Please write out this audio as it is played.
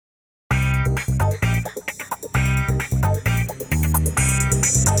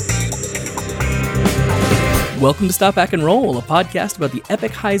Welcome to Stop, Back, and Roll, a podcast about the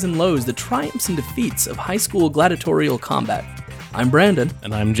epic highs and lows, the triumphs and defeats of high school gladiatorial combat. I'm Brandon.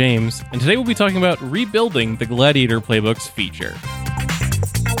 And I'm James. And today we'll be talking about rebuilding the Gladiator Playbooks feature.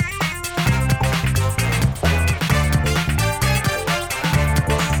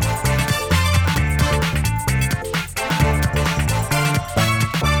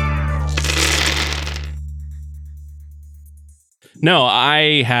 No,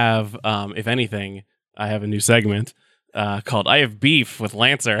 I have, if anything, I have a new segment called I Have Beef with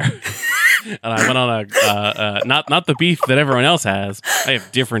Lancer. And I went on a not the beef that everyone else has. I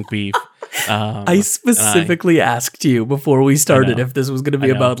have different beef. I specifically asked you before we started if this was going to be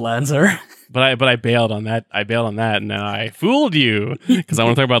about Lancer. But I bailed on that. And I fooled you because I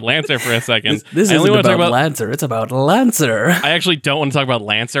want to talk about Lancer for a second. This isn't about Lancer. It's about Lancer. I actually don't want to talk about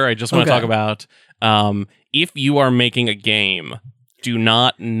Lancer. I just want to talk about if you are making a game, do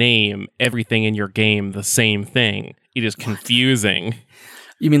not name everything in your game the same thing. It is confusing.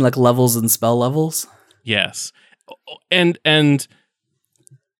 You mean like levels and spell levels? Yes. And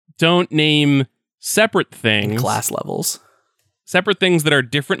don't name separate things. And class levels. Separate things that are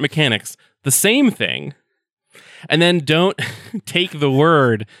different mechanics, the same thing. And then don't take the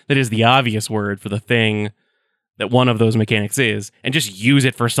word that is the obvious word for the thing that one of those mechanics is and just use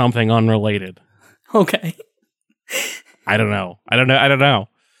it for something unrelated. Okay. I don't know.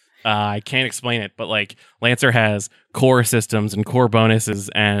 I can't explain it, but like Lancer has core systems and core bonuses,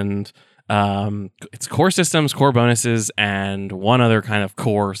 and it's core systems, core bonuses, and one other kind of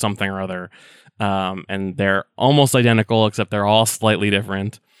core something or other. And they're almost identical, except they're all slightly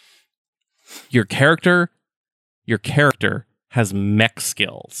different. Your character has mech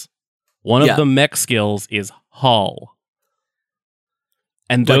skills. One of the mech skills is Hull.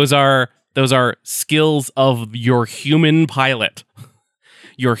 And those are skills of your human pilot.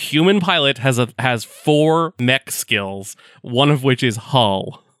 Your human pilot has 4 mech skills, one of which is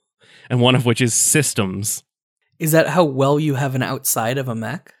Hull, and one of which is systems. Is that how well you have an outside of a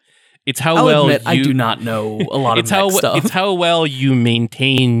mech? It's how admit, I do not know a lot of mech stuff. It's how well you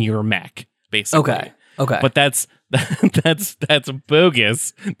maintain your mech, basically. Okay. But that's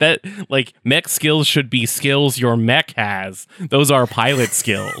bogus. That like mech skills should be skills your mech has. Those are pilot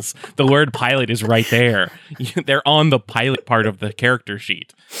skills. The word pilot is right there. They're on the pilot part of the character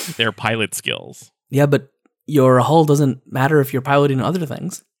sheet. They're pilot skills. Yeah, but your hull doesn't matter if you're piloting other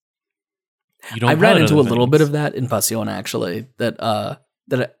things. I ran into a little bit of that in Passion, actually. That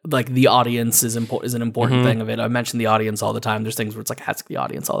like the audience is an important thing of it. I mention the audience all the time. There's things where it's like ask the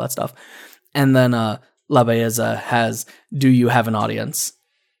audience, all that stuff. And then La Belleza has, do you have an audience?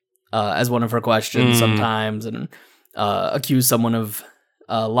 As one of her questions sometimes, and accuse someone of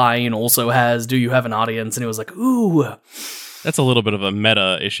lying also has, do you have an audience? And it was like, ooh. That's a little bit of a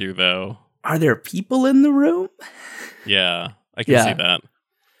meta issue, though. Are there people in the room? Yeah, I can see that.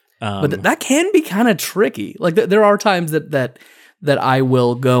 But that can be kind of tricky. Like there are times that I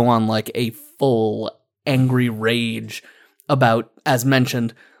will go on like a full angry rage about, as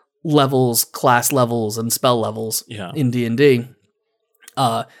mentioned, levels, class levels, and spell levels in D&D.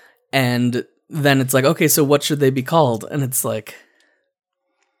 And then it's like, okay, so what should they be called? And it's like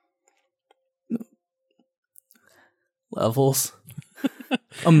levels,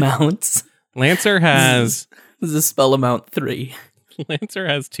 amounts. Lancer has this is spell amount 3. Lancer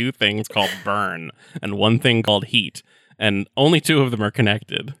has 2 things called burn and 1 thing called heat, and only 2 of them are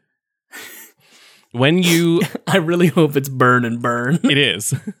connected. When you I really hope it's burn and burn. It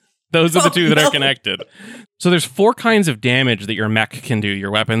is. Those are the 2 that are connected. So there's 4 kinds of damage that your mech can do,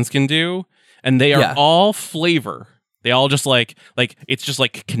 your weapons can do, and they are all flavor. They all just like it's just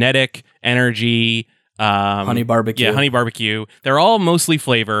like kinetic, energy, honey barbecue. Yeah, honey barbecue. They're all mostly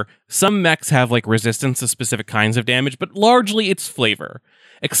flavor. Some mechs have like resistance to specific kinds of damage, but largely it's flavor.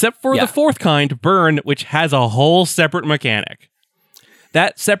 Except for the 4th kind, burn, which has a whole separate mechanic.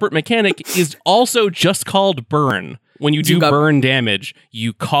 That separate mechanic is also just called burn. When you do burn damage,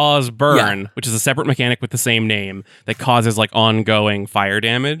 you cause burn, which is a separate mechanic with the same name that causes like ongoing fire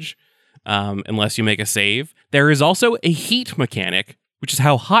damage, unless you make a save. There is also a heat mechanic, which is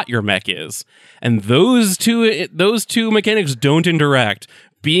how hot your mech is, and those two mechanics don't interact.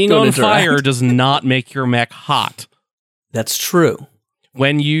 Being on fire does not make your mech hot. That's true.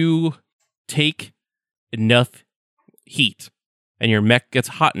 When you take enough heat and your mech gets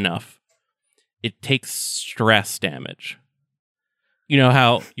hot enough, it takes stress damage. You know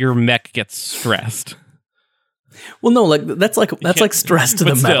how your mech gets stressed. Well, no, like that's like stress to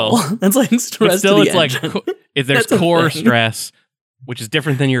the metal. That's like stress to the engine. Like there's core stress, which is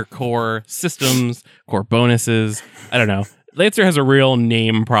different than your core systems, core bonuses. I don't know. Lancer has a real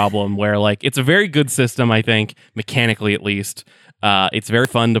name problem where, like, it's a very good system, I think, mechanically at least. It's very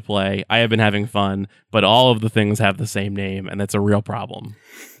fun to play. I have been having fun, but all of the things have the same name, and that's a real problem.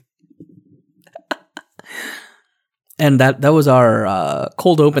 And that was our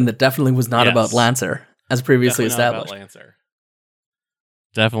cold open that definitely was not about Lancer, as previously established. Not about Lancer.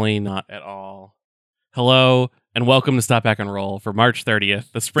 Definitely not at all. Hello, and welcome to Stop Back and Roll for March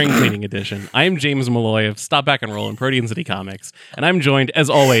 30th, the spring cleaning edition. I am James Malloy of Stop Back and Roll and Protean City Comics, and I'm joined, as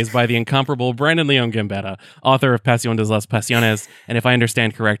always, by the incomparable Brandon Leon Gambetta, author of Pasión de las Pasiones, and if I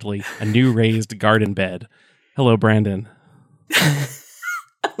understand correctly, a new raised garden bed. Hello, Brandon.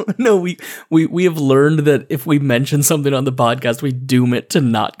 No, we have learned that if we mention something on the podcast, we doom it to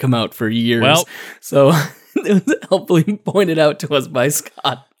not come out for years. Well, so it was helpfully pointed out to us by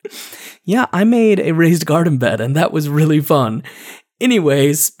Scott. Yeah, I made a raised garden bed, and that was really fun.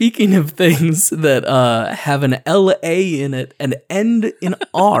 Anyway, speaking of things that have an L-A in it and end in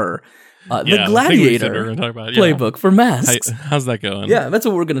R, the Gladiator playbook for masks. How's that going? Yeah, that's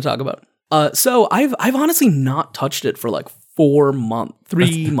what we're going to talk about. So I've honestly not touched it for like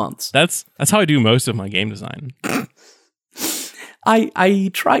 3 months. That's how I do most of my game design.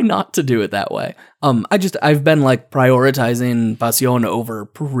 I try not to do it that way. I've been like prioritizing Pasión over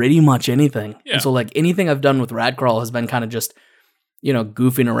pretty much anything. Yeah. And so like anything I've done with Radcrawl has been kind of just,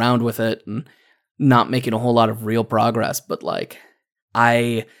 goofing around with it and not making a whole lot of real progress. But like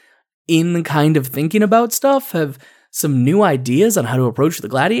in kind of thinking about stuff, have some new ideas on how to approach the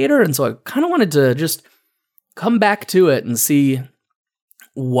Gladiator. And so I kind of wanted to just come back to it and see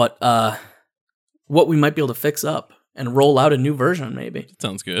what we might be able to fix up and roll out a new version, maybe.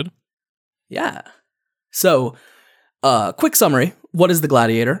 Sounds good. Yeah. So, quick summary. What is the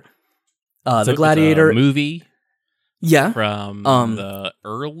Gladiator? The Gladiator... It's a movie? Yeah. From the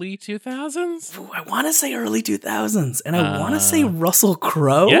early 2000s? I want to say early 2000s, and I want to say Russell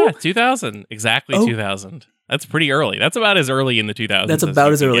Crowe. Yeah, 2000. Exactly 2000. That's pretty early. That's about as early in the 2000s. That's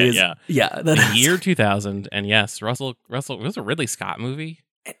about as early as... Yeah. Yeah. The year 2000, and yes, Russell... It was a Ridley Scott movie.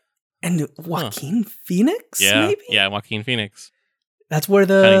 And Joaquin Phoenix, maybe? Yeah, Joaquin Phoenix. That's where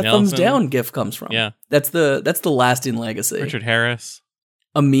the thumbs down gif comes from. Yeah. That's the lasting legacy. Richard Harris.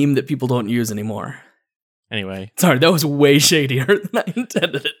 A meme that people don't use anymore. Anyway. Sorry, that was way shadier than I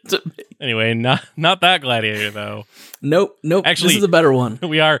intended it to be. Anyway, not that Gladiator, though. Nope. Actually, this is a better one.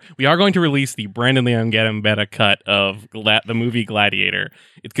 We are going to release the Brandon Leon Gambetta cut of the movie Gladiator.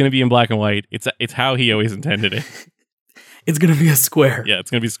 It's going to be in black and white. It's how he always intended it. It's gonna be a square. Yeah, it's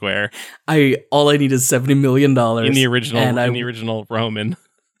gonna be square. All I need is $70 million in the original Roman.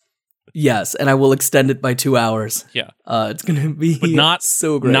 Yes, and I will extend it by 2 hours. Yeah, it's gonna be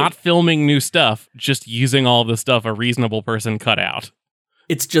so great. Not filming new stuff, just using all the stuff a reasonable person cut out.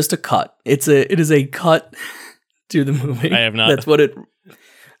 It's just a cut. It is a cut to the movie. I have not. That's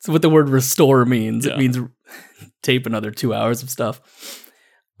what the word restore means. Yeah. It means tape another 2 hours of stuff.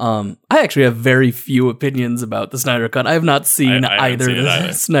 I actually have very few opinions about the Snyder Cut. I have not seen either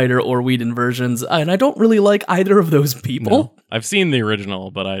the Snyder or Whedon versions, and I don't really like either of those people. No. I've seen the original,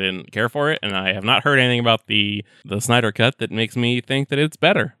 but I didn't care for it, and I have not heard anything about the Snyder Cut that makes me think that it's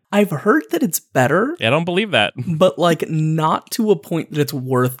better. I've heard that it's better. I don't believe that. But like not to a point that it's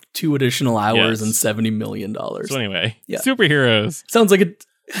worth 2 additional hours and $70 million. So anyway, superheroes. Sounds like it.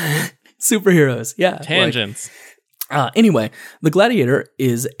 Superheroes, yeah. Tangents. Anyway, the Gladiator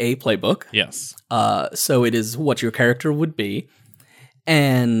is a playbook. Yes. So it is what your character would be.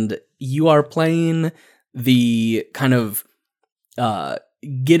 And you are playing the kind of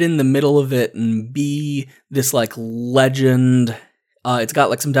get in the middle of it and be this like legend. It's got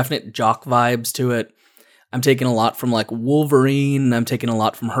like some definite jock vibes to it. I'm taking a lot from like Wolverine. I'm taking a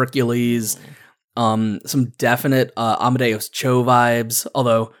lot from Hercules. Some definite Amadeus Cho vibes.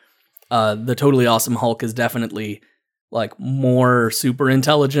 Although the Totally Awesome Hulk is definitely like more super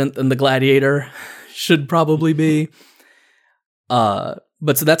intelligent than the Gladiator should probably be. But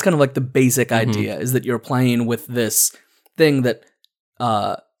so that's kind of like the basic idea is that you're playing with this thing that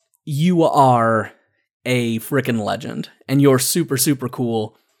you are a freaking legend and you're super, super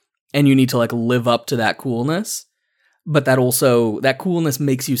cool and you need to like live up to that coolness. But that coolness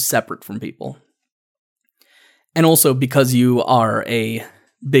makes you separate from people. And also because you are a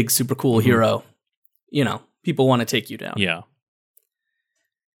big, super cool hero, people want to take you down. Yeah.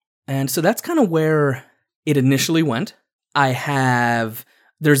 And so that's kind of where it initially went.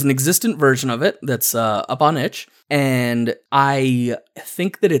 There's an existent version of it that's up on itch, and I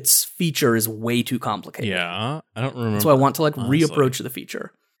think that its feature is way too complicated. Yeah, I don't remember. So I want to reapproach the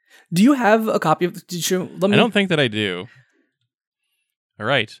feature. Do you have a copy of I don't think that I do. All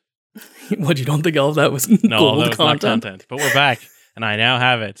right. What, you don't think all of that was no, gold that was content? not content. But we're back, and I now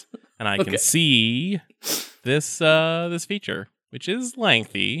have it, and I can see this feature, which is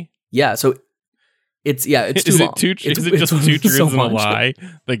lengthy. Yeah, so it's too long. Is it just two truths and a lie?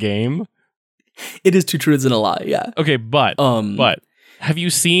 The game. It is two truths and a lie. Yeah. Okay, but have you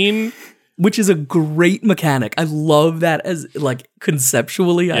seen? Which is a great mechanic. I love that as like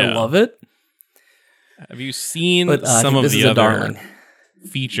conceptually. Yeah. I love it. Have you seen some of the other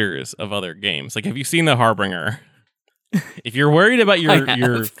features of other games? Like, have you seen The Harbinger? If you're worried about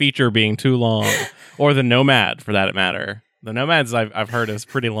your feature being too long, or the Nomad for that matter, the Nomads I've heard is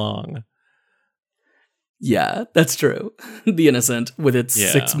pretty long. Yeah, that's true. The Innocent with its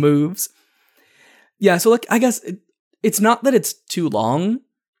 6 moves. Yeah, so like I guess it's not that it's too long.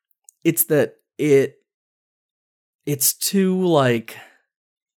 It's that it's too like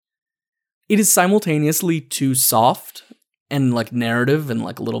it is simultaneously too soft and like narrative and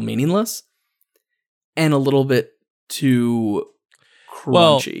like a little meaningless, and a little bit too crunchy.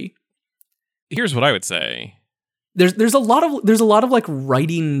 Well, here's what I would say. There's a lot of like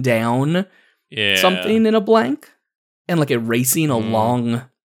writing down something in a blank and like erasing along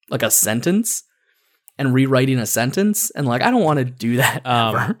like a sentence and rewriting a sentence, and like I don't want to do that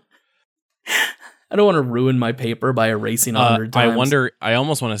ever. I don't want to ruin my paper by erasing 100 times. I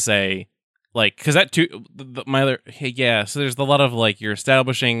almost want to say, like, because that too, so there's a lot of like you're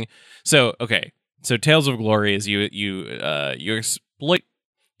establishing. So Tales of Glory is you exploit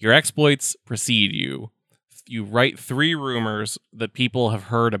your exploits precede you. You write 3 rumors that people have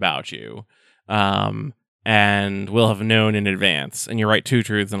heard about you, and will have known in advance, and you write 2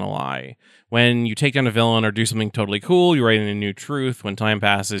 truths and a lie. When you take down a villain or do something totally cool, you write in a new truth. When time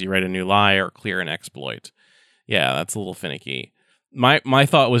passes, you write a new lie or clear an exploit. Yeah, that's a little finicky. My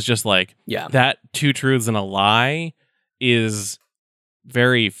thought was just like, that 2 truths and a lie is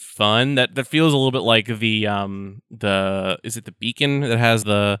very fun. That feels a little bit like the is it the beacon that has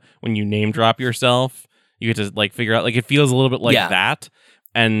when you name drop yourself, you get to like figure out, like it feels a little bit like that,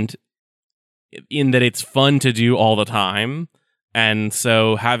 and in that it's fun to do all the time. And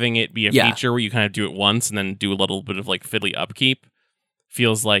so having it be a feature where you kind of do it once and then do a little bit of like fiddly upkeep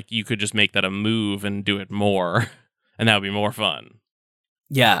feels like you could just make that a move and do it more, and that would be more fun.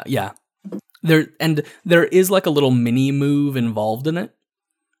 Yeah. There is like a little mini move involved in it,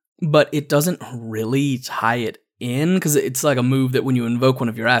 but it doesn't really tie it in, because it's like a move that when you invoke one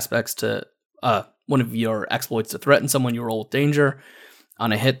of your aspects to one of your exploits to threaten someone, you roll with danger.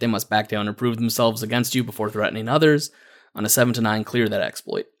 On a hit, they must back down and prove themselves against you before threatening others. On a 7 to 9, clear that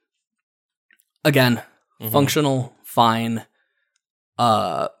exploit. Again, functional, fine,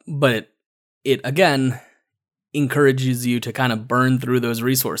 but it again encourages you to kind of burn through those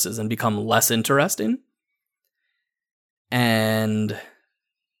resources and become less interesting. And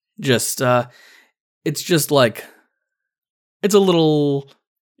just, it's just like, it's a little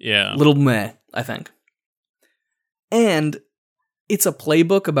meh, I think. And it's a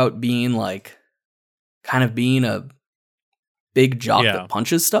playbook about being like, kind of being a big jock that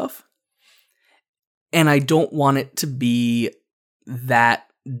punches stuff. And I don't want it to be that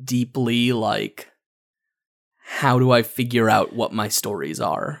deeply like, how do I figure out what my stories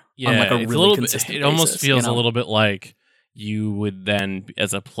are on like a really consistent basis? It almost feels a little bit like you would then,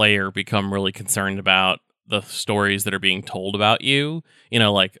 as a player, become really concerned about the stories that are being told about you,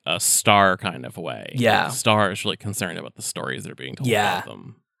 like a Star kind of way. Yeah. Like Star is really concerned about the stories that are being told about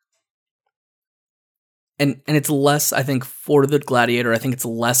them. And it's less, I think, for the Gladiator, I think it's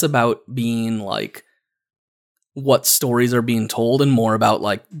less about being like what stories are being told and more about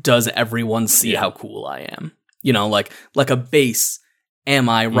like, does everyone see how cool I am? Like a base, am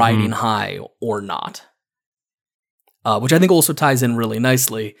I riding high or not? Which I think also ties in really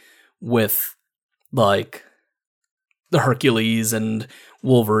nicely with like the Hercules and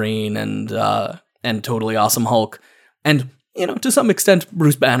Wolverine and Totally Awesome Hulk. And, to some extent,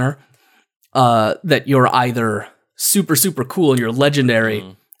 Bruce Banner. That you're either super, super cool and you're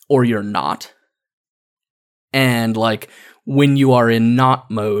legendary, or you're not. And like when you are in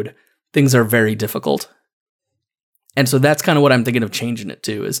not mode, things are very difficult. And so that's kind of what I'm thinking of changing it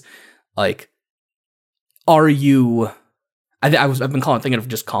to, is like, are you? I've been thinking of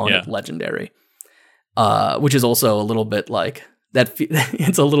just calling it legendary, which is also a little bit like that.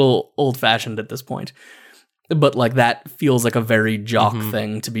 It's a little old fashioned at this point. But like that feels like a very jock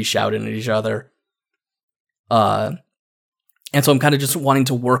thing to be shouting at each other. And so I'm kind of just wanting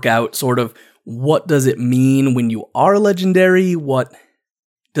to work out sort of, what does it mean when you are legendary? What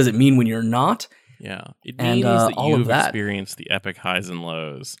does it mean when you're not? Yeah. It means that you've experienced the epic highs and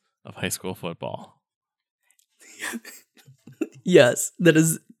lows of high school football. Yes, that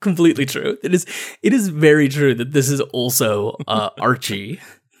is completely true. It is very true that this is also Archie,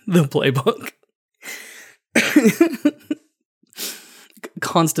 the playbook.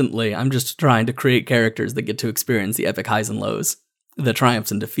 Constantly, I'm just trying to create characters that get to experience the epic highs and lows, the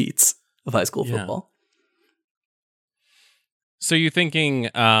triumphs and defeats of high school football. So you're thinking,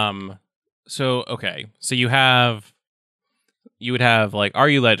 so you would have like, are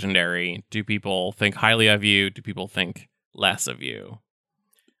you legendary? Do people think highly of you? Do people think less of you?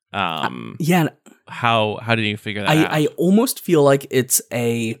 Yeah. How did you figure that out? I almost feel like it's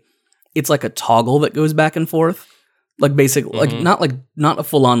like a toggle that goes back and forth. Like basically, not a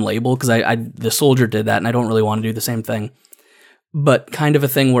full on label, because I the soldier did that and I don't really want to do the same thing. But kind of a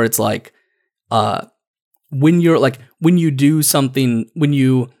thing where it's like, when you do something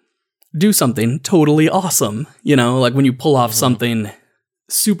totally awesome, like when you pull off something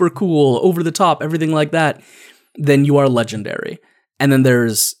super cool, over the top, everything like that, then you are legendary. And then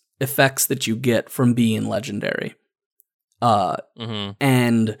there's effects that you get from being legendary.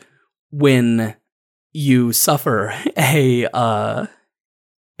 And when you suffer a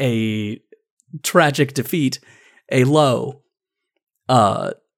tragic defeat, a low,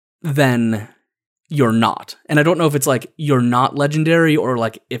 then you're not. And I don't know if it's like you're not legendary or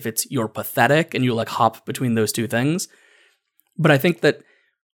like if it's you're pathetic and you like hop between those two things. But I think that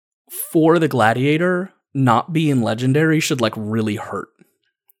for the gladiator, not being legendary should like really hurt.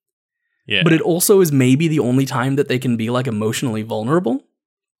 Yeah. But it also is maybe the only time that they can be like emotionally vulnerable.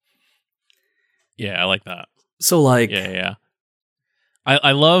 Yeah, I like that. So like, yeah.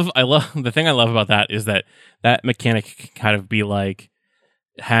 I love the thing I love about that is that mechanic can kind of be like,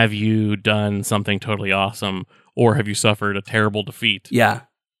 have you done something totally awesome or have you suffered a terrible defeat? Yeah.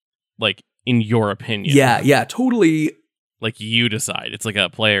 Like in your opinion. Yeah, totally. Like you decide. It's like a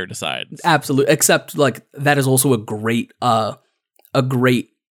player decides. Absolutely. Except like that is also a great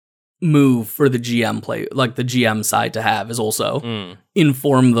move for the GM play, like the GM side to have is also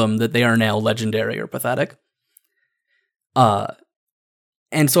inform them that they are now legendary or pathetic.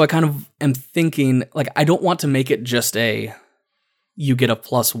 And so I kind of am thinking, like, I don't want to make it just you get a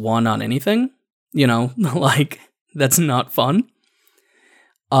 +1 on anything, like that's not fun.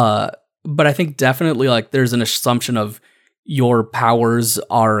 But I think definitely like there's an assumption of your powers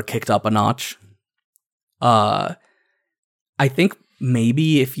are kicked up a notch. I think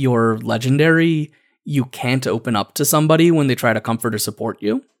maybe if you're legendary, you can't open up to somebody when they try to comfort or support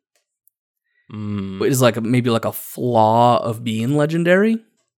you. It's like maybe like a flaw of being legendary.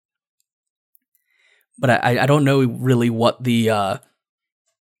 But I don't know really what the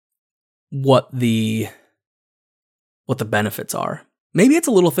benefits are. Maybe it's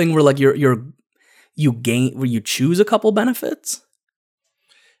a little thing where like you gain, where you choose a couple benefits.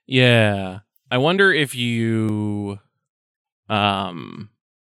 Yeah. I wonder if you so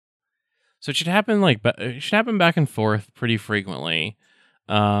it should happen back and forth pretty frequently.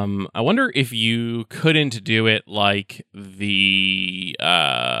 I wonder if you couldn't do it like the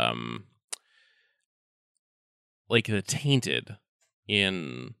Tainted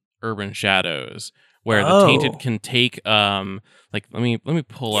in Urban Shadows, where the Tainted can take let me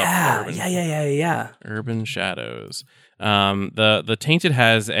pull up Urban Shadows. The Tainted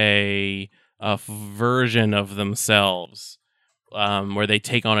has a version of themselves where they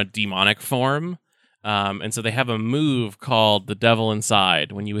take on a demonic form. And so they have a move called the Devil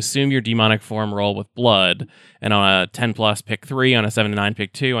Inside. When you assume your demonic form, roll with blood, and on a 10+ pick 3, on a 7 to 9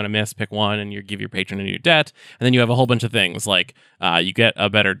 pick 2, on a miss pick 1, and you give your patron a new debt. And then you have a whole bunch of things like you get a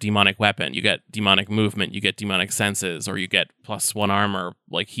better demonic weapon, you get demonic movement, you get demonic senses, or you get +1 armor,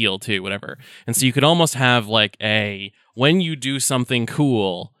 like heal 2, whatever. And so you could almost have like when you do something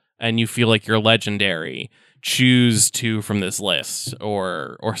cool and you feel like you're legendary, choose 2 from this list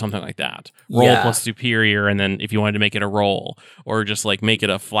or something like that. Roll plus superior, and then if you wanted to make it a roll, or just like make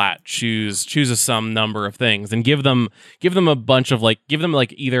it a flat, choose some number of things and give them a bunch of give them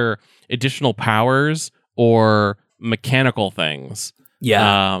either additional powers or mechanical things.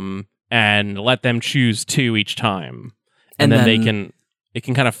 And let them choose 2 each time. And then it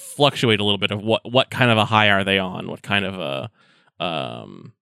can kind of fluctuate a little bit of what kind of a high are they on? What kind of a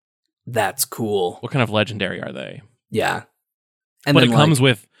that's cool. What kind of legendary are they? Yeah. But it comes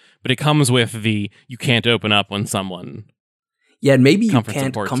with the you can't open up when someone. Yeah, and maybe you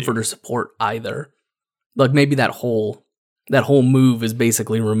can't comfort or support either. Like maybe that whole move is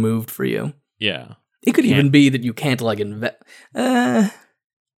basically removed for you. Yeah. It could even be that you can't like invest. I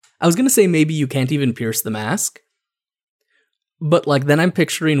was gonna say maybe you can't even pierce the mask. But like then I'm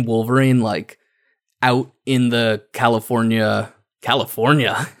picturing Wolverine like out in the California.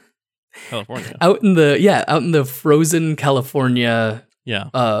 Out in the frozen California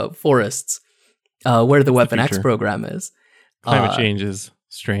forests, where the Weapon X program is. Climate change is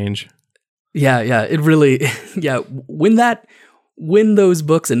strange. Yeah, it really, when those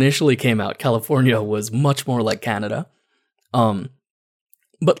books initially came out, California was much more like Canada.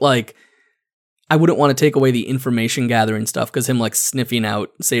 But like, I wouldn't want to take away the information gathering stuff, because him like sniffing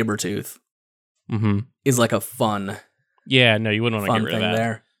out Sabretooth is like a fun. Yeah, no, you wouldn't want to get rid of that.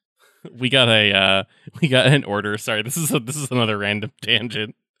 There. We got an order. Sorry, this is another random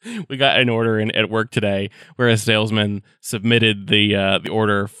tangent. We got an order at work today where a salesman submitted the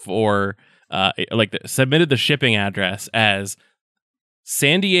order for submitted the shipping address as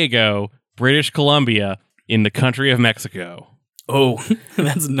San Diego, British Columbia, in the country of Mexico. Oh,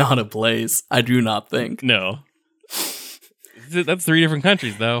 that's not a place. I do not think. No. That's 3 different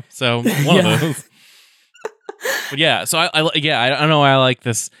countries, though. So one of those. But yeah, so I don't know why I like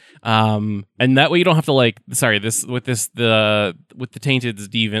this. And that way you don't have to with the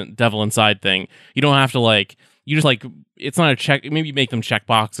tainted devil inside thing. You don't have to you just it's not a check. Maybe you make them check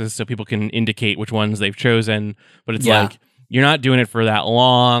boxes so people can indicate which ones they've chosen. But it's you're not doing it for that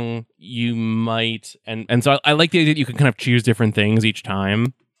long. You might, and so I like the idea that you can kind of choose different things each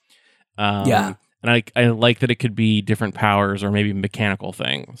time. And I like that it could be different powers or maybe mechanical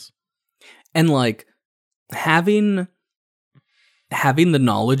things. And like having the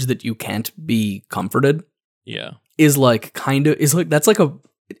knowledge that you can't be comforted, is that's like a,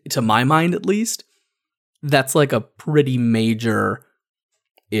 to my mind at least, that's like a pretty major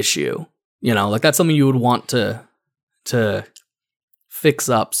issue. You know, like that's something you would want to fix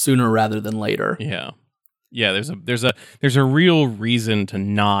up sooner rather than later. Yeah. There's a real reason to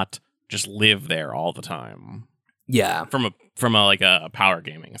not just live there all the time. Yeah. From a power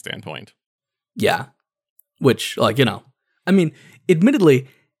gaming standpoint. Yeah. Which, I mean, admittedly,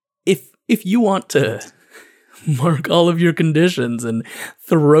 if you want to mark all of your conditions and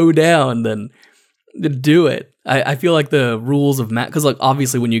throw down, then do it. I feel like the rules of because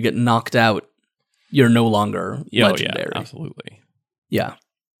obviously when you get knocked out, you're no longer legendary. Yeah, absolutely. Yeah.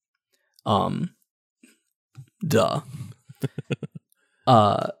 Duh.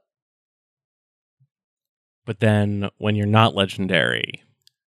 But then when you're not legendary.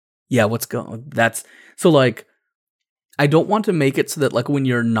 Yeah, that's so I don't want to make it so that when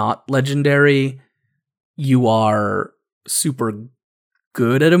you're not legendary, you are super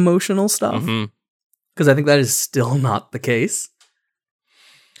good at emotional stuff. Because I think that is still not the case.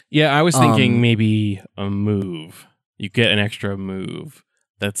 Yeah, I was thinking maybe a move. You get an extra move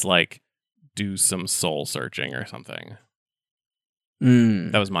that's do some soul searching or something.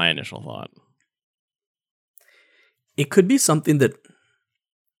 That was my initial thought. It could be something that...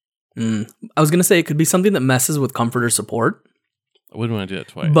 I was going to say it could be something that messes with comfort or support. I wouldn't want to do that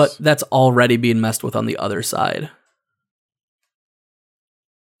twice. But that's already being messed with on the other side.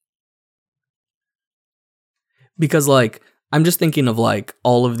 Because I'm just thinking of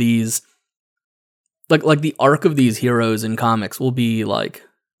all of these, like the arc of these heroes in comics will be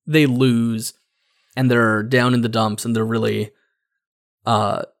they lose and they're down in the dumps and they're really,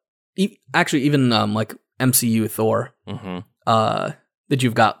 actually even MCU Thor, that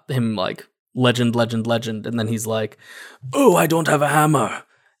you've got him legend, and then he's oh, I don't have a hammer,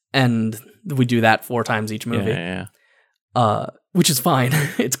 and we do that 4 times each movie. Which is fine.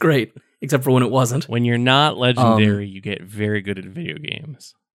 It's great. Except for when it wasn't. When you're not legendary, you get very good at video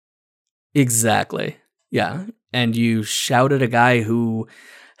games. Exactly. Yeah. And you shout at a guy who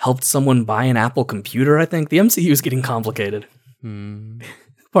helped someone buy an Apple computer, I think. The MCU is getting complicated.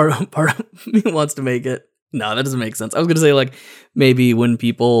 Part of me wants to make it. No, that doesn't make sense. I was going to say, maybe when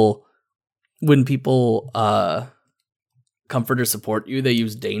people comfort or support you, they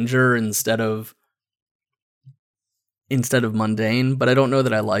use danger instead of mundane, but I don't know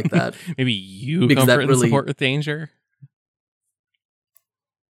that I like that. Maybe you comfort and support with danger?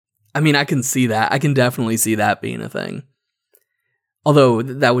 I mean, I can see that. I can definitely see that being a thing. Although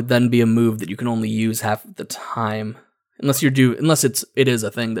that would then be a move that you can only use half the time. Unless it is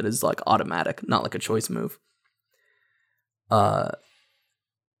a thing that is automatic, not a choice move. I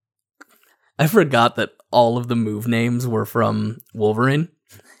forgot that all of the move names were from Wolverine,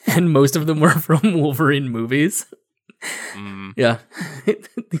 and most of them were from Wolverine movies. Yeah,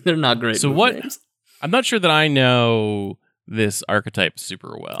 they're not great. So names. I'm not sure that I know this archetype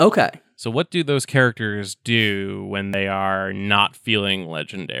super well. Okay. So what do those characters do when they are not feeling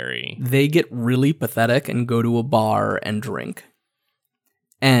legendary? They get really pathetic and go to a bar and drink.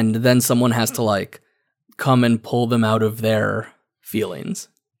 And then someone has to come and pull them out of their feelings.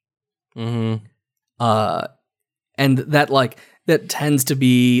 And that that tends to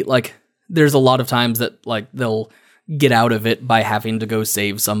be there's a lot of times that they'll get out of it by having to go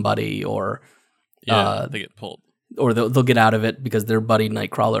save somebody, or they get pulled, or they'll get out of it because their buddy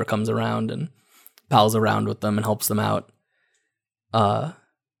Nightcrawler comes around and pals around with them and helps them out.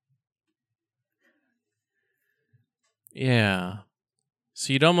 Yeah.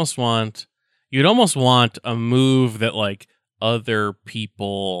 So you'd almost want a move that like other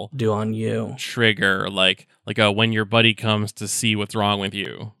people do on you, trigger like when your buddy comes to see what's wrong with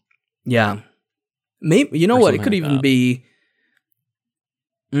you. Yeah. Maybe, you know what? It could even be.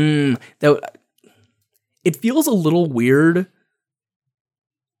 That it feels a little weird.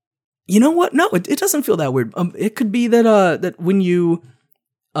 You know what? No, it doesn't feel that weird. It could be that when you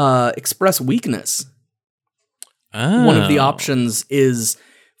express weakness, one of the options is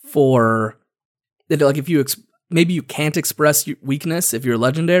for that. Like if you maybe you can't express weakness if you're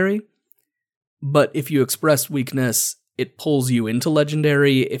legendary, but if you express weakness, it pulls you into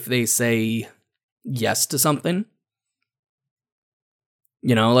legendary if they say yes to something.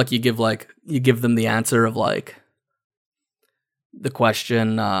 You know, like you give them the answer of like the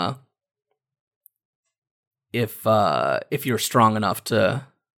question, if you're strong enough to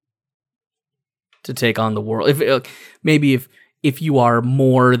take on the world, if you are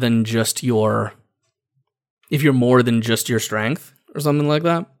more than just your, if you're more than just your strength or something like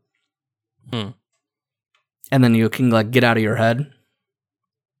that. And then you can like get out of your head.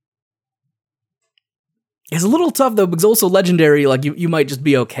 It's a little tough though, because also legendary, like you might just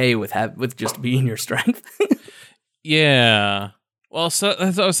be okay with just being your strength. Yeah. Well, so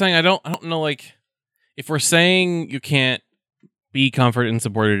that's what I was saying. I don't know, like, if we're saying you can't be comfort and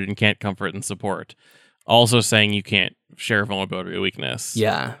supported and can't comfort and support, also saying you can't share vulnerability or weakness.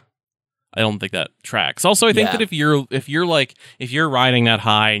 Yeah. I don't think that tracks. Also, I think that if you're riding that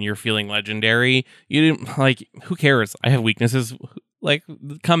high and you're feeling legendary, you didn't like, who cares? I have weaknesses. Like,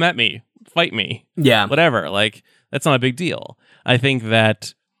 come at me, fight me. Yeah. Whatever. Like, that's not a big deal. I think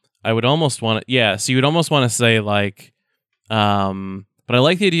that I would almost want to, yeah. So you would almost want to say like, but I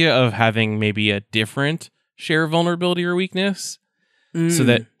like the idea of having maybe a different share vulnerability or weakness, so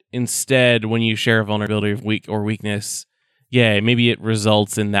that instead, when you share a vulnerability or weakness, yeah, maybe it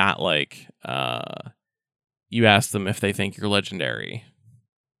results in that, like, you ask them if they think you're legendary.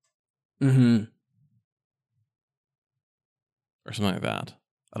 Mm-hmm. Or something like that.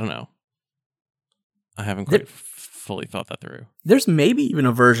 I don't know. I haven't quite fully thought that through. There's maybe even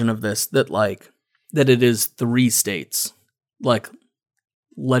a version of this that it is 3 states. Like,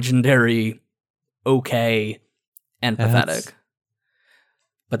 legendary, okay, and pathetic.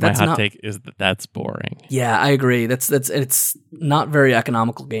 But that's my hot take is that that's boring. Yeah, I agree. It's not very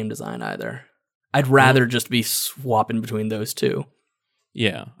economical game design either. I'd rather just be swapping between those two.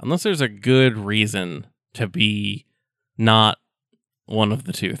 Yeah, unless there's a good reason to be not one of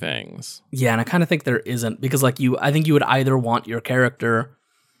the two things. Yeah, and I kind of think there isn't, because like I think you would either want your character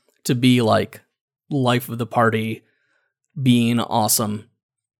to be like life of the party, being awesome,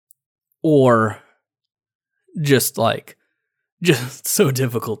 or just so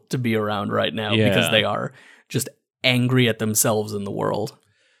difficult to be around right now because they are just angry at themselves in the world.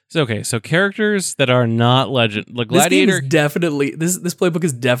 So, okay, so characters that are not legend, like Gladiator. This game is definitely this playbook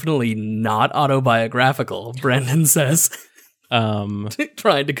is definitely not autobiographical. Brandon says,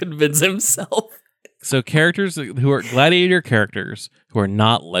 trying to convince himself. So characters who are Gladiator characters who are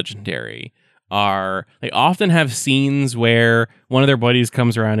not legendary they often have scenes where one of their buddies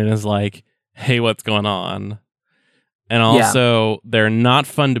comes around and is like, "Hey, what's going on?" And also, they're not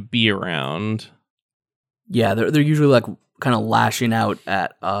fun to be around. Yeah, they're usually like kind of lashing out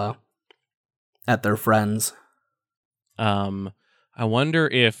at their friends. I wonder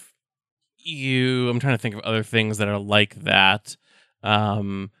if I'm trying to think of other things that are like that.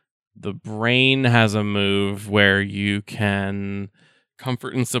 The Brain has a move where you can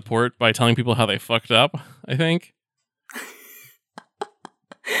comfort and support by telling people how they fucked up, I think.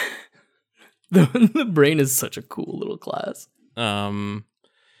 The Brain is such a cool little class. It's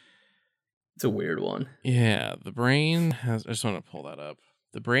a weird one. Yeah, the Brain has... I just want to pull that up.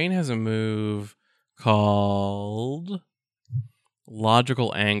 The Brain has a move called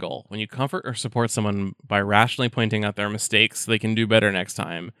Logical Angle. When you comfort or support someone by rationally pointing out their mistakes so they can do better next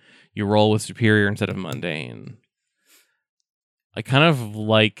time, you roll with superior instead of mundane. I kind of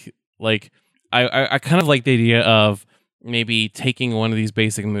like I kind of like the idea of maybe taking one of these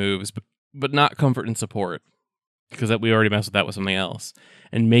basic moves, but not comfort and support, because we already messed with that with something else,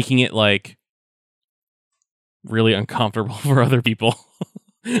 and making it like really uncomfortable for other people.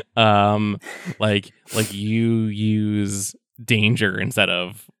 like you use danger instead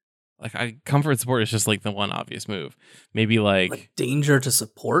of comfort and support is just like the one obvious move. Maybe like danger to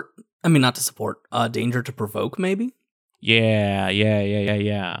support. I mean, not to support. Danger to provoke, maybe.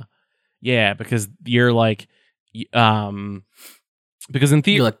 Yeah, because you're like, because in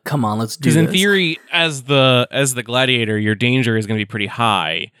theory, you're like, come on, let's do this. Because in theory, as the gladiator, your danger is going to be pretty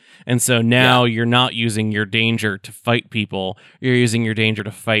high, and so now you're not using your danger to fight people. You're using your danger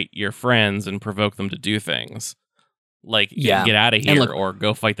to fight your friends and provoke them to do things, like get out of here or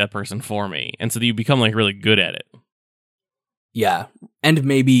go fight that person for me. And so you become like really good at it. Yeah, and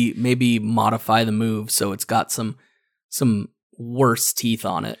maybe modify the move so it's got some worse teeth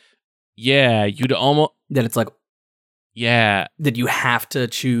on it. Yeah, you'd almost that it's like. Yeah. That you have to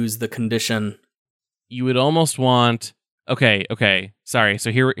choose the condition. You would almost want... Okay. Sorry. So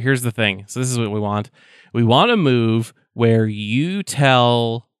here's the thing. So this is what we want. We want a move where you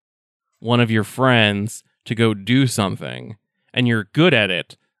tell one of your friends to go do something, and you're good at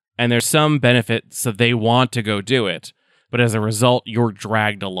it, and there's some benefit so they want to go do it, but as a result, you're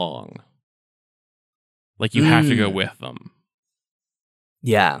dragged along. Like you have to go with them.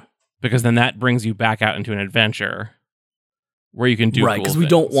 Yeah. Because then that brings you back out into an adventure where you can do right, because we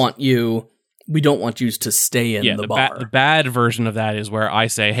don't want you to stay in the bar. The bad version of that is where I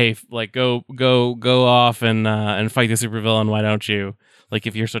say, hey, like go off and fight the supervillain, why don't you? Like,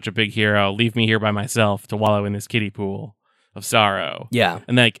 if you're such a big hero, leave me here by myself to wallow in this kiddie pool of sorrow. Yeah.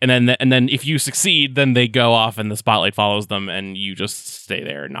 And then if you succeed, then they go off and the spotlight follows them and you just stay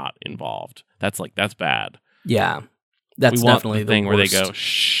there not involved. That's bad. Yeah. That's definitely the thing where they go,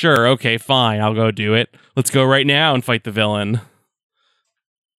 sure, okay, fine, I'll go do it. Let's go right now and fight the villain.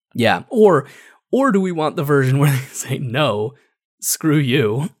 Yeah. Or do we want the version where they say, no, screw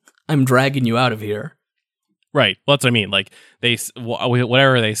you, I'm dragging you out of here? Right. Well, that's what I mean. Like,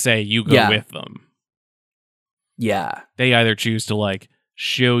 whatever they say, you go with them. Yeah. They either choose to, like,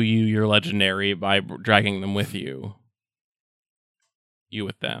 show you you're legendary by dragging them with you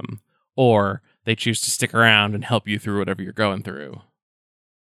with them, or they choose to stick around and help you through whatever you're going through.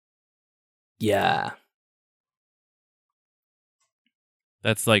 Yeah.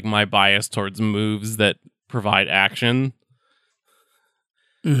 That's like my bias towards moves that provide action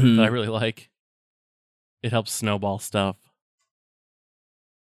that I really like. It helps snowball stuff.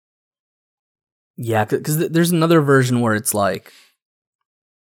 Yeah, because there's another version where it's like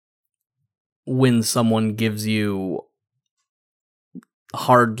when someone gives you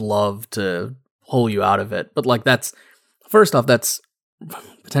hard love to pull you out of it. But like that's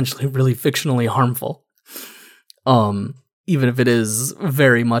potentially really fictionally harmful. Even if it is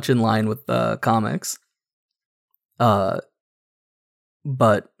very much in line with the comics. But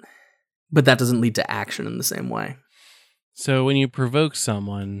that doesn't lead to action in the same way. So when you provoke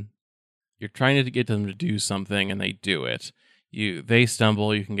someone, you're trying to get them to do something and they do it. They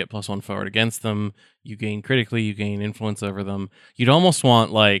stumble, you can get +1 forward against them. You gain critically, you gain influence over them. You'd almost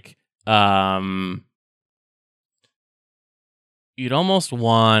want like something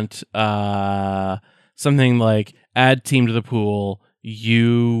like add team to the pool,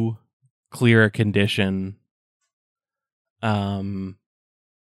 you clear a condition,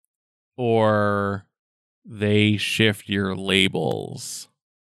 or they shift your labels.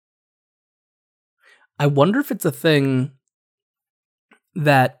 I wonder if it's a thing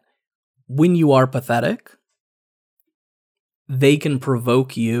that when you are pathetic, they can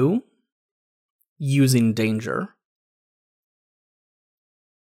provoke you using danger.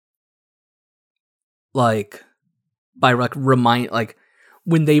 Like, by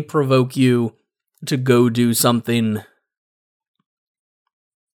when they provoke you to go do something,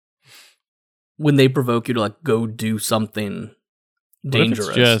 dangerous. What if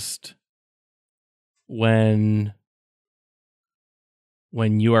it's just when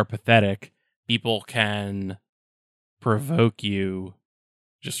you are pathetic, people can provoke you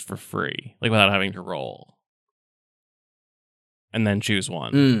just for free, like without having to roll, and then choose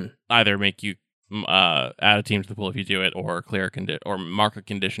one. Either make you add a team to the pool if you do it, or clear a or mark a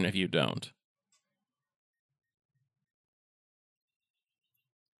condition if you don't.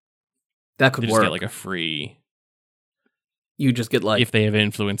 That could work. Get like a free. You just get like, if they have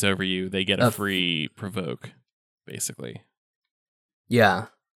influence over you, they get a free provoke, basically. Yeah,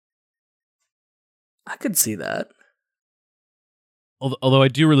 I could see that. Although I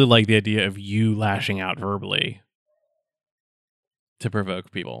do really like the idea of you lashing out verbally to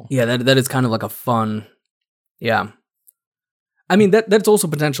provoke people. Yeah, that is kind of like a fun. Yeah, I mean that's also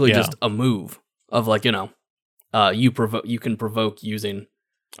potentially just a move of like, you can provoke using.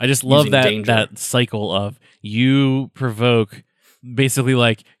 I just love that cycle of you provoke. Basically,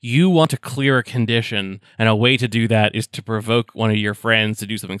 like, you want to clear a condition, and a way to do that is to provoke one of your friends to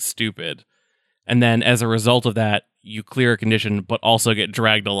do something stupid. And then as a result of that, you clear a condition, but also get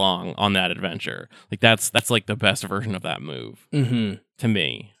dragged along on that adventure. Like that's like the best version of that move to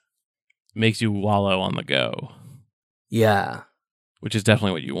me. Makes you wallow on the go. Yeah, which is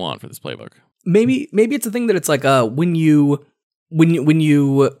definitely what you want for this playbook. Maybe it's a thing that it's like when you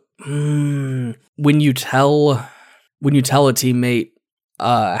tell a teammate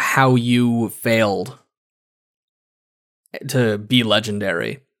how you failed to be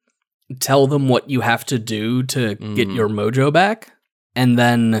legendary. Tell them what you have to do to get your mojo back, and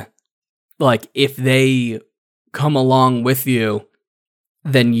then like if they come along with you,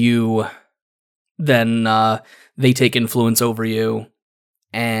 then they take influence over you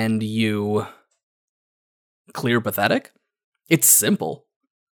and you clear pathetic. It's simple.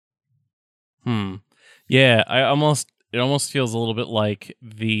 Yeah, it almost feels a little bit like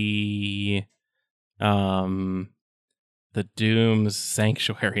the Doom's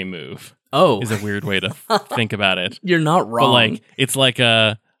Sanctuary move. Oh, is a weird way to think about it. You're not wrong. But like it's like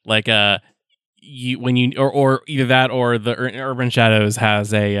either that or the Urban Shadows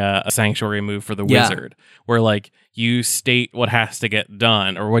has a Sanctuary move for the wizard, where like you state what has to get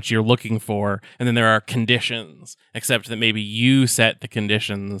done or what you're looking for, and then there are conditions. Except that maybe you set the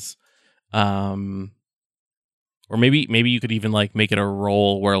conditions, or maybe you could even like make it a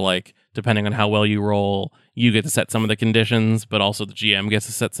roll where like depending on how well you roll, you get to set some of the conditions, but also the GM gets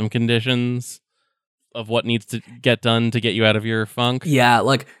to set some conditions of what needs to get done to get you out of your funk. Yeah,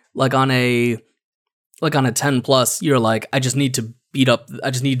 like on a 10 plus, you're like, I just need to beat up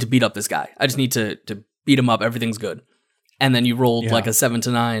this guy. I just need to beat him up. Everything's good. And then you rolled like a 7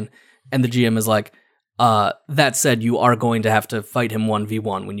 to 9, and the GM is like, that said, you are going to have to fight him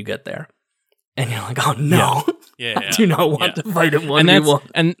 1v1 when you get there. And you're like, oh no. I do not want to fight him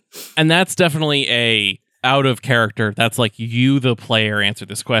 1v1. And that's definitely a out of character. That's like you, the player, answer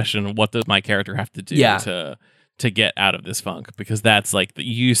this question. What does my character have to do to get out of this funk? Because that's like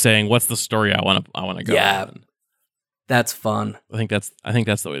you saying, what's the story I want to go on. That's fun. I think that's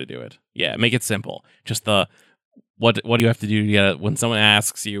the way to do it. Yeah, make it simple. Just what do you have to do to get it when someone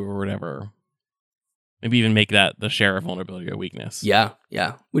asks you or whatever. Maybe even make that the share a vulnerability or weakness. Yeah.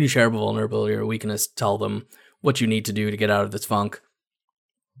 When you share a vulnerability or weakness, tell them what you need to do to get out of this funk.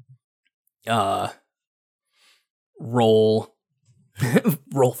 Roll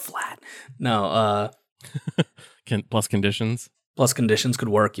flat. No. Plus conditions. Plus conditions could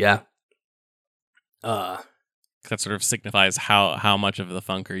work. Yeah. That sort of signifies how much of the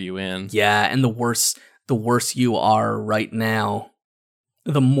funk are you in. Yeah, and the worse you are right now,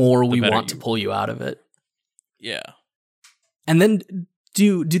 the more we want to pull you out of it. Yeah. And then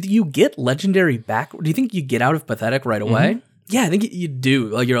do you get legendary back? Do you think you get out of pathetic right away? Mm-hmm. Yeah, I think you do.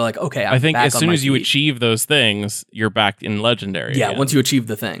 Like you're like, okay, I think as soon as you achieve those things, you're back in legendary. Yeah, again. Once you achieve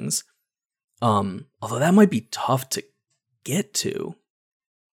the things. Although that might be tough to get to.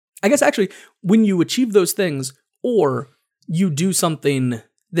 I guess actually, when you achieve those things, or you do something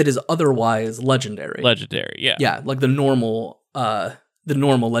that is otherwise legendary. Legendary, yeah. Yeah, like the normal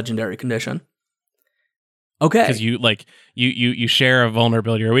legendary condition. Okay. Because you share a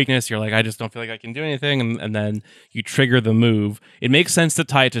vulnerability or weakness, you're like, I just don't feel like I can do anything, and then you trigger the move. It makes sense to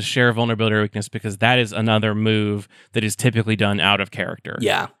tie it to share a vulnerability or weakness because that is another move that is typically done out of character.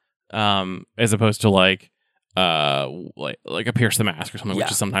 Yeah. As opposed to like a Pierce the Mask or something,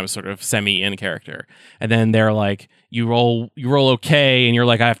 which is sometimes sort of semi in character. And then they're like, you roll okay, and you're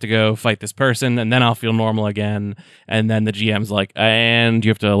like, I have to go fight this person, and then I'll feel normal again. And then the GM's like, and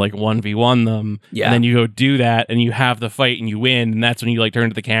you have to like 1v1 them. Yeah. And then you go do that, and you have the fight, and you win. And that's when you like turn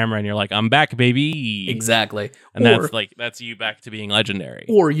to the camera, and you're like, I'm back, baby. Exactly. And that's you back to being legendary.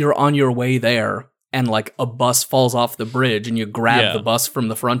 Or you're on your way there, and like a bus falls off the bridge and you grab the bus from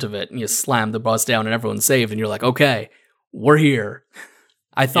the front of it and you slam the bus down and everyone's saved and you're like, okay, we're here.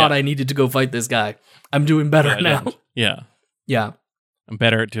 I thought I needed to go fight this guy. I'm doing better now. Yeah. I'm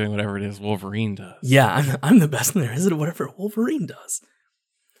better at doing whatever it is Wolverine does. Yeah, I'm the best there is at whatever Wolverine does.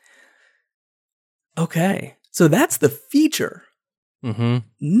 Okay, so that's the feature. Mm-hmm.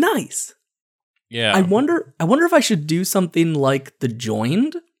 Nice. Yeah. I wonder if I should do something like the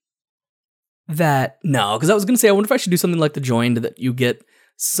Joined. Because I was going to say, I wonder if I should do something like the Joined, that you get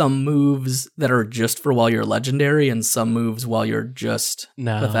some moves that are just for while you're legendary and some moves while you're just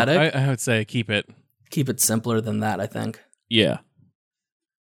pathetic. I would say keep it simpler than that, I think. Yeah.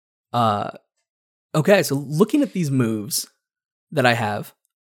 Okay, so looking at these moves that I have,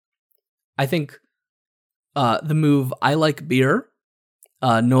 I think the move I like beer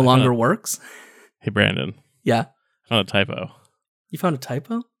no longer works. Hey, Brandon. Yeah? I found a typo. You found a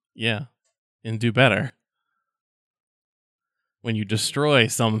typo? Yeah. And do better. when you destroy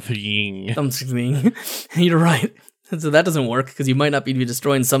something. Something. You're right. So that doesn't work because you might not be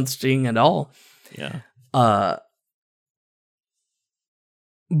destroying something at all. Yeah.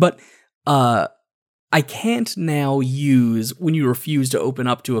 But I can't now use when you refuse to open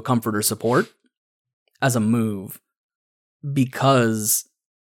up to a comfort or support as a move because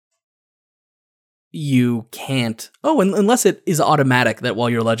you can't. Oh, unless it is automatic that while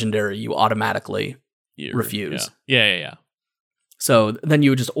you're legendary, you automatically refuse. Yeah. So then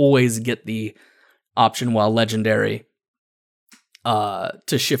you would just always get the option while legendary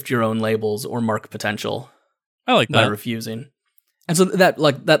to shift your own labels or mark potential. I like that. By refusing. And so that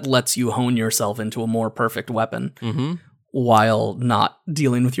lets you hone yourself into a more perfect weapon while not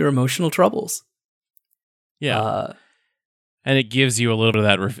dealing with your emotional troubles. Yeah. And it gives you a little bit of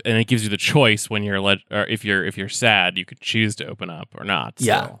that, and it gives you the choice when you're or if you're sad, you could choose to open up or not.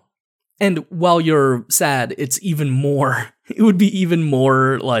 Yeah. So. And while you're sad, it's even more. It would be even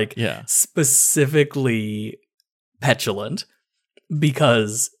more like specifically petulant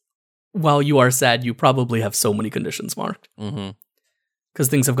because while you are sad, you probably have so many conditions marked because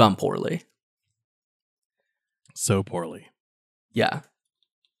things have gone poorly. So poorly. Yeah.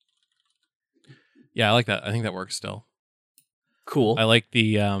 Yeah, I like that. I think that works still. Cool. I like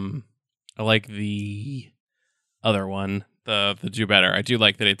the other one, the do better. I do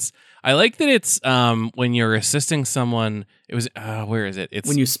like that it's when you're assisting someone, it was where is it? It's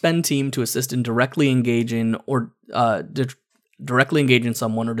when you spend team to assist in directly engaging or directly engaging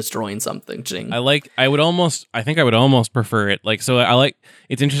someone or destroying something. I would almost prefer it. Like so I like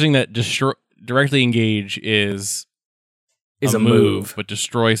it's interesting that directly engage is a move, but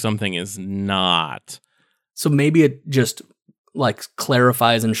destroy something is not. So maybe it just like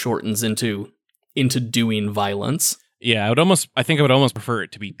clarifies and shortens into doing violence. Yeah, I think I would almost prefer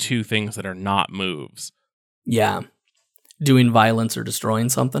it to be two things that are not moves. Yeah. Doing violence or destroying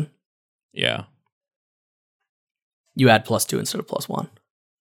something. Yeah. You add +2 instead of +1.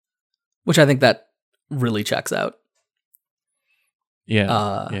 Which I think that really checks out.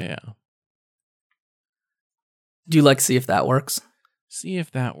 Yeah. Yeah. Do you like see if that works? See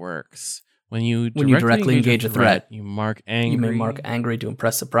if that works. When you directly engage a threat, you mark angry. You may mark angry to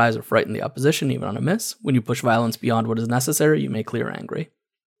impress, surprise, or frighten the opposition, even on a miss. When you push violence beyond what is necessary, you may clear angry.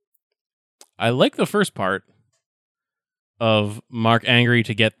 I like the first part of mark angry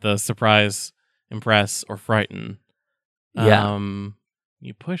to get the surprise, impress, or frighten. Yeah.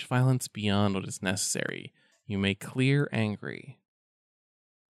 You push violence beyond what is necessary. You may clear angry.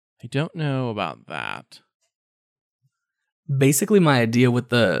 I don't know about that. Basically, my idea with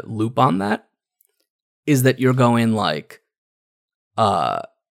the loop on that is that you're going like, I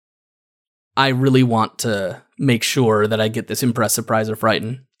really want to make sure that I get this impress, surprise, or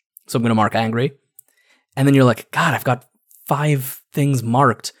frighten. So I'm going to mark angry. And then you're like, God, I've got 5 things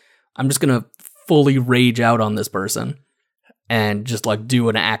marked. I'm just going to fully rage out on this person and just like do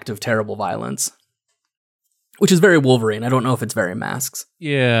an act of terrible violence. Which is very Wolverine. I don't know if it's very Masks.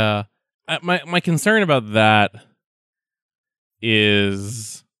 Yeah. My concern about that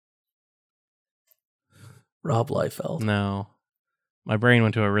is Rob Liefeld. No. My brain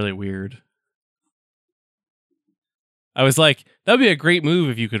went to a really weird. I was like, that would be a great move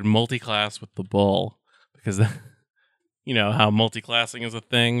if you could multi-class with the bull. Because you know how multi-classing is a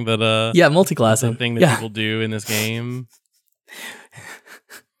thing that yeah, multi-classing. A thing that people do in this game.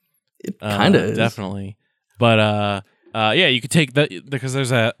 It kind of is. Definitely. But yeah, you could take that because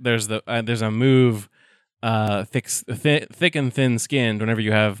there's a move thick and thin skinned. Whenever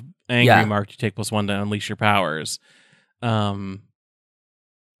you have angry marked, you take +1 to unleash your powers.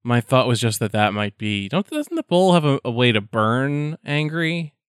 My thought was just that might be. Doesn't the bull have a way to burn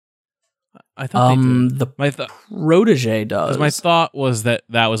angry? I thought they did. The protege does. My thought was that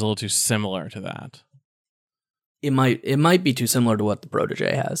was a little too similar to that. It might be too similar to what the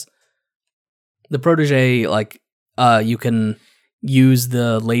protege has. The protege, like, you can use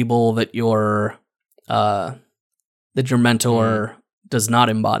the label that your mentor does not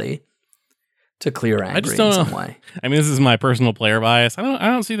embody to clear angry in some way. I mean, this is my personal player bias. I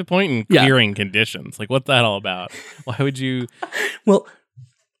don't see the point in clearing conditions. Like, what's that all about? Why would you? Well,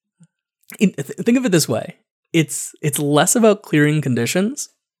 think of it this way: it's less about clearing conditions,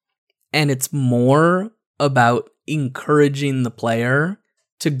 and it's more about encouraging the player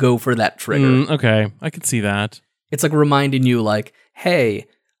to go for that trigger. Okay, I could see that. It's like reminding you, like, hey,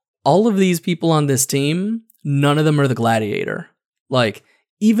 all of these people on this team, none of them are the gladiator. Like,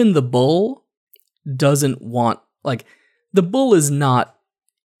 even the bull doesn't want, like, the bull is not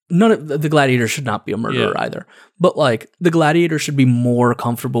none of the gladiator should not be a murderer either. But like the gladiator should be more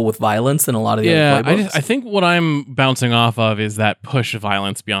comfortable with violence than a lot of the other playbooks. I think what I'm bouncing off of is that push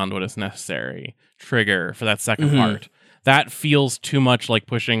violence beyond what is necessary trigger for that second part. That feels too much like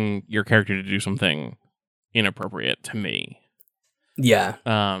pushing your character to do something inappropriate to me. Yeah.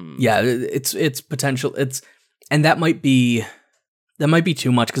 It's potential. And that might be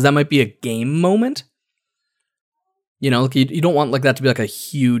too much because that might be a game moment. You know, like you don't want like that to be like a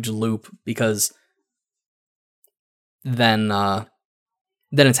huge loop because then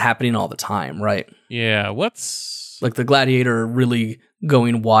it's happening all the time, right? Yeah. What's like the gladiator really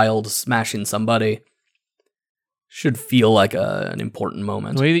going wild, smashing somebody should feel like an important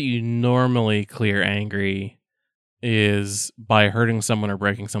moment. The way that you normally clear angry is by hurting someone or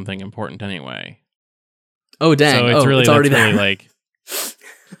breaking something important anyway. Oh dang! So it's it's already there. Really like,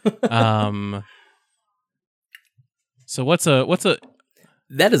 So what's a?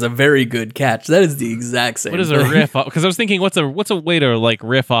 That is a very good catch. That is the exact same. What is thing. a riff? Because I was thinking, what's a way to like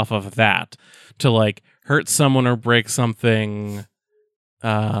riff off of that to like hurt someone or break something,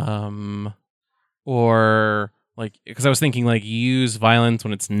 or like because I was thinking like use violence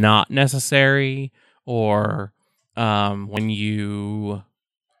when it's not necessary, or when you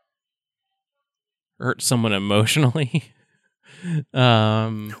hurt someone emotionally.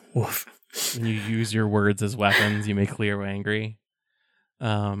 When you use your words as weapons, you may clear angry.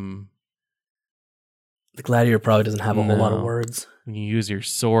 The gladiator probably doesn't have a whole lot of words. When you use your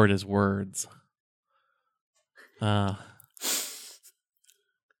sword as words. I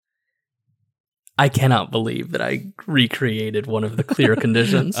cannot believe that I recreated one of the clear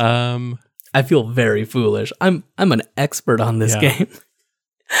conditions. I feel very foolish. I'm an expert on this game.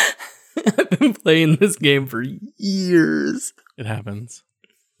 I've been playing this game for years. It happens.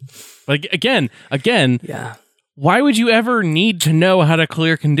 But again, yeah. Why would you ever need to know how to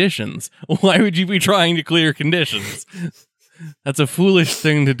clear conditions? Why would you be trying to clear conditions? That's a foolish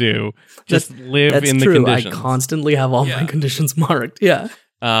thing to do. Just live in the conditions. I constantly have all my conditions marked. Yeah.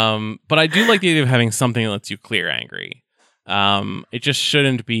 But I do like the idea of having something that lets you clear angry. It just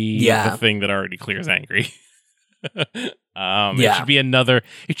shouldn't be the thing that already clears angry. It should be another.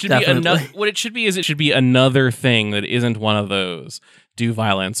 It should be another. What it should be is it should be another thing that isn't one of those. Do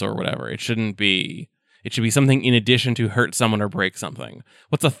violence or whatever. It shouldn't be. It should be something in addition to hurt someone or break something.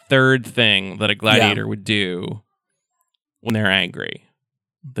 What's a third thing that a gladiator would do when they're angry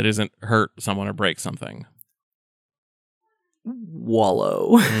that isn't hurt someone or break something?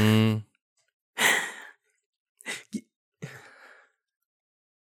 Wallow.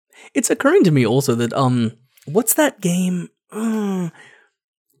 It's occurring to me also that what's that game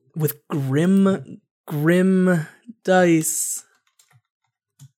with grim dice?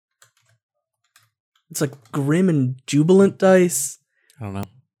 It's like grim and jubilant dice. I don't know.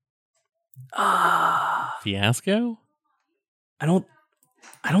 Fiasco? I don't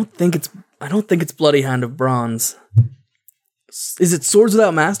think it's Bloody Hand of Bronze. Is it Swords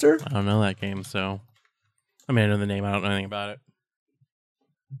Without Master? I don't know that game, so I mean I know the name, I don't know anything about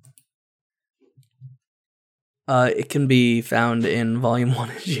it. It can be found in Volume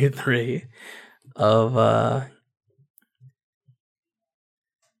 1 Issue 3 of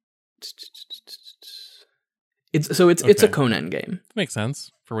It's a Conan game. Makes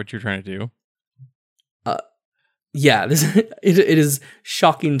sense for what you're trying to do. Yeah, it is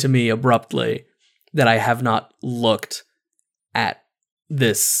shocking to me abruptly that I have not looked at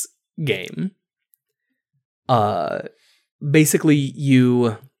this game. Basically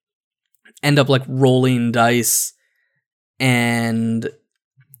you end up like rolling dice and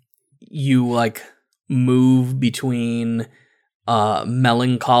you like move between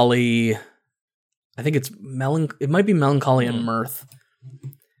melancholy. I think it might be melancholy and mirth.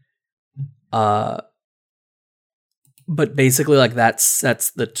 But basically like that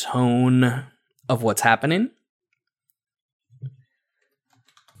sets the tone of what's happening.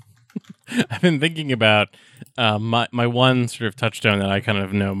 I've been thinking about my one sort of touchstone that I kind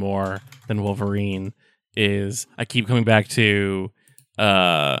of know more than Wolverine is I keep coming back to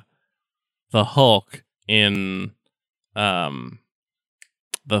the Hulk in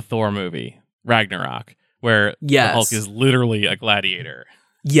the Thor movie Ragnarok, where the Hulk is literally a gladiator.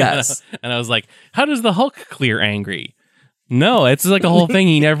 Yes. And I was like, how does the Hulk clear angry? No, it's like a whole thing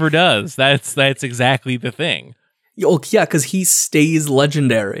he never does. That's exactly the thing. Oh, yeah, because he stays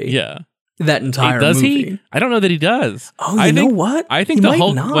legendary. Yeah. That entire does movie. He? I don't know that he does. Oh, you know what? I think the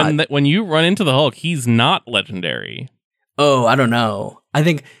Hulk, when you run into the Hulk, he's not legendary. Oh, I don't know. I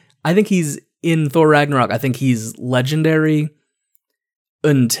think he's in Thor Ragnarok. I think he's legendary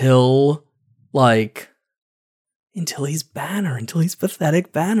until like until he's Banner, until he's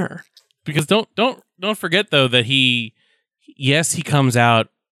pathetic Banner. Because don't forget though that he comes out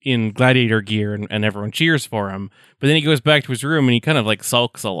in gladiator gear and everyone cheers for him, but then he goes back to his room and he kind of like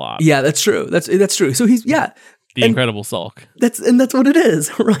sulks a lot. Yeah, that's true. That's true. So he's the incredible sulk. That's what it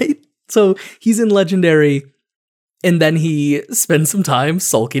is, right? So he's in Legendary, and then he spends some time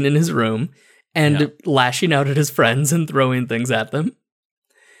sulking in his room and lashing out at his friends and throwing things at them.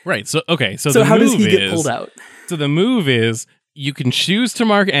 Right. So So how does he get pulled out? So the move is you can choose to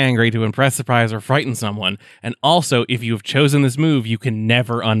mark angry to impress, surprise, or frighten someone. And also, if you have chosen this move, you can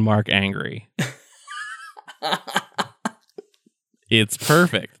never unmark angry. It's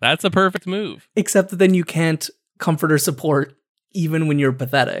perfect. That's a perfect move. Except that then you can't comfort or support even when you're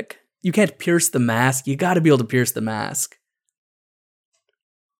pathetic. You can't pierce the mask. You got to be able to pierce the mask.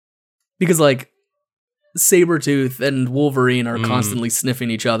 Because, like, Sabretooth and Wolverine are constantly sniffing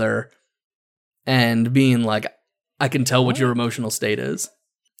each other and being like, I can tell what your emotional state is.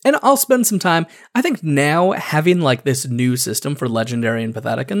 And I'll spend some time. I think now having like this new system for Legendary and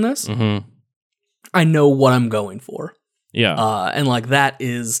Pathetic in this, I know what I'm going for. Yeah. And like that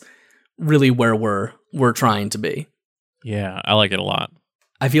is really where we're trying to be. Yeah, I like it a lot.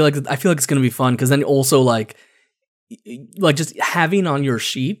 I feel like it's going to be fun because then also like just having on your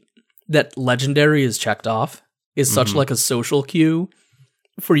sheet that Legendary is checked off is such like a social cue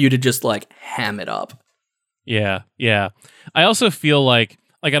for you to just like ham it up. Yeah, yeah. I also feel like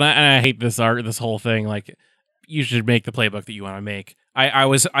and I hate this whole thing. Like, you should make the playbook that you want to make.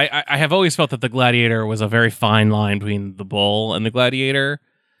 I have always felt that the Gladiator was a very fine line between the Bull and the Gladiator.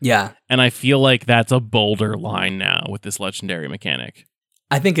 Yeah, and I feel like that's a bolder line now with this Legendary mechanic.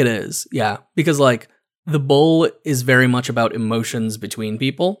 I think it is. Yeah, because like the Bull is very much about emotions between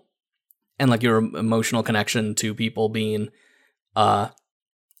people, and like your emotional connection to people being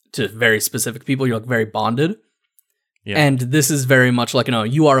to very specific people, you're like very bonded. Yeah. And this is very much like,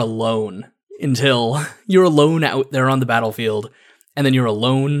 you are alone until you're alone out there on the battlefield, and then you're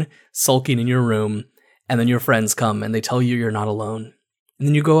alone sulking in your room, and then your friends come and they tell you you're not alone. And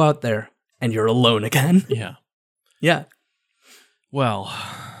then you go out there and you're alone again. Yeah. Yeah. Well,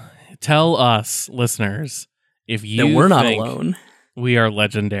 tell us, listeners, if you that we're not think alone. We are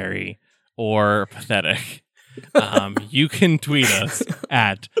Legendary or pathetic. You can tweet us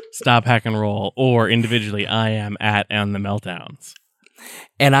at Stop Hack and Roll, or individually I am at And the Meltdowns.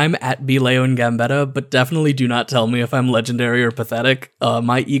 And I'm at Leon Gambetta, but definitely do not tell me if I'm Legendary or pathetic.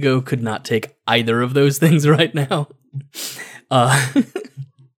 My ego could not take either of those things right now.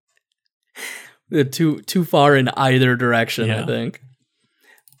 Too far in either direction, I think.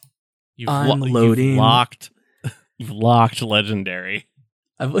 I'm loading. You've locked Legendary.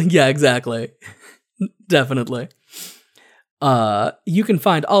 Yeah, exactly. Definitely. You can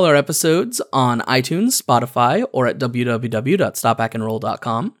find all our episodes on iTunes, Spotify, or at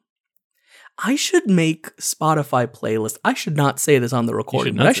www.stophackandroll.com. I should make Spotify playlists. I should not say this on the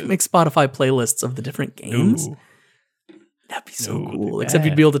recording, but I should make Spotify playlists of the different games. Ooh. That'd be so cool. Except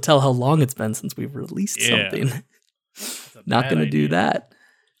you'd be able to tell how long it's been since we've released something. Not going to do that.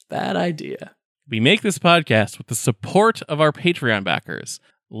 Bad idea. We make this podcast with the support of our Patreon backers,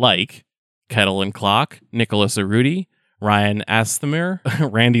 like Kettle and Clock, Nicholas Arudi, Ryan Asthamir,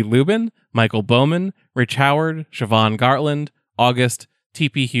 Randy Lubin, Michael Bowman, Rich Howard, Siobhan Gartland, August,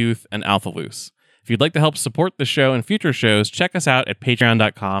 TP Huth, and Alpha Loose. If you'd like to help support the show and future shows, check us out at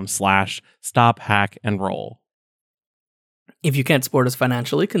patreon.com/stophackandroll. If you can't support us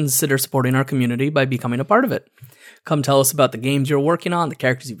financially, consider supporting our community by becoming a part of it. Come tell us about the games you're working on, the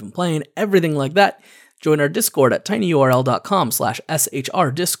characters you've been playing, everything like that. Join our Discord at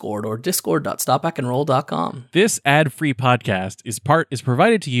tinyurl.com/shrdiscord or discord.stophackandroll.com. This ad-free podcast is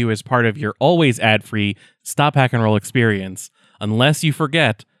provided to you as part of your always ad-free Stop Hack and Roll experience, unless you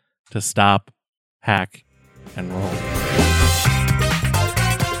forget to stop, hack, and roll.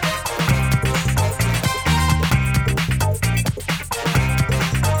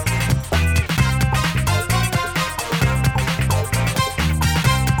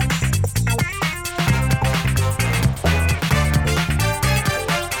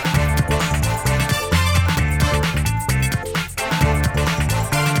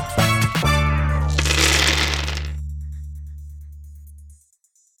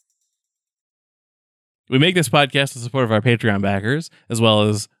 We make this podcast with support of our Patreon backers, as well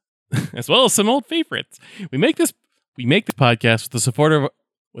as some old favorites. We make the podcast with the support of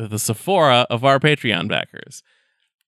our Patreon backers.